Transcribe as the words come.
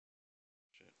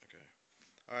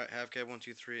Alright,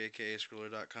 havecab123 aka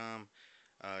Skriller.com.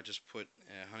 Just put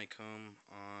a HoneyComb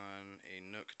on a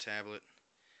Nook tablet,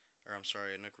 or I'm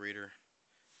sorry, a Nook reader,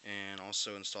 and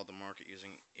also installed the market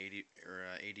using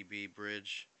ADB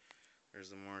bridge. There's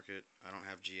the market. I don't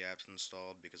have GApps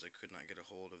installed because I could not get a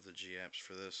hold of the GApps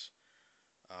for this,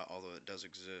 although it does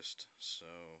exist, so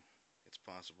it's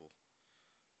possible.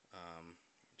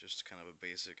 Just kind of a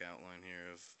basic outline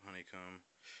here of HoneyComb,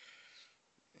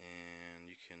 and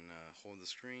you can hold the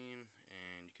screen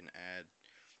and you can add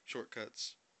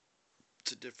shortcuts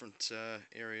to different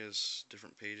areas,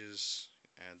 different pages.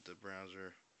 Add the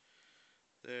browser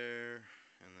there,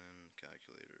 and then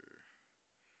calculator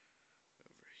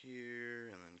over here,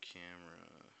 and then camera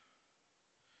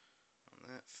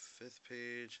on that fifth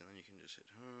page, and then you can just hit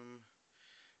home,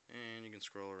 and you can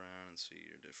scroll around and see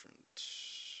your different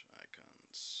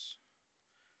icons.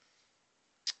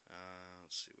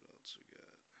 Let's see what else we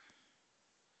got.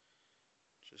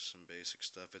 Just some basic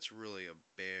stuff. It's really a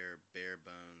bare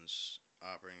bones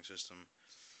operating system,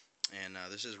 and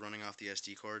this is running off the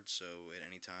SD card, so at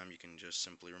any time you can just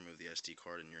simply remove the SD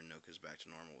card and your Nook is back to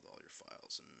normal with all your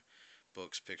files and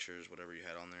books, pictures, whatever you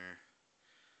had on there.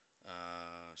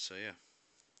 So yeah,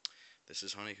 this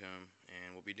is HoneyComb,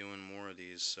 and we'll be doing more of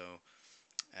these, so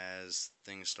as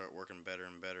things start working better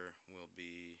and better, we'll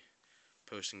be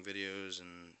posting videos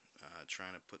and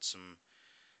trying to put some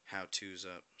how-tos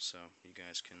up so you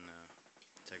guys can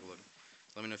take a look.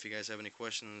 Let me know if you guys have any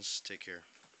questions. Take care.